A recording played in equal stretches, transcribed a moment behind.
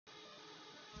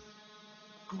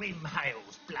Grim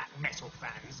Hails, black metal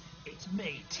fans. It's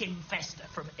me, Tim Fester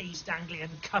from East Anglian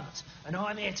CUNT, and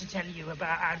I'm here to tell you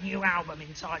about our new album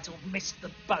entitled Missed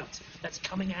the Boat that's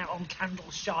coming out on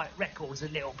Candleshite Records a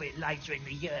little bit later in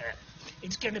the year.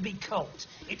 It's going to be cult,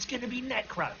 it's going to be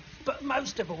necro, but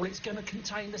most of all it's going to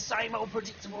contain the same old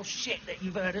predictable shit that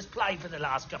you've heard us play for the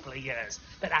last couple of years.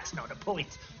 But that's not the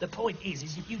point. The point is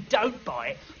if you don't buy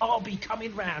it, I'll be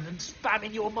coming round and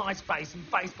spamming your MySpace and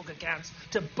Facebook accounts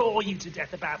to bore you to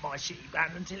death about my shitty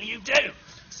band until you do.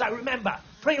 So remember,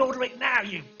 pre-order it now,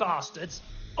 you bastards.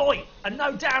 Oi, and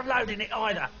no downloading it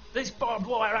either. This barbed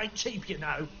wire ain't cheap, you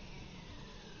know.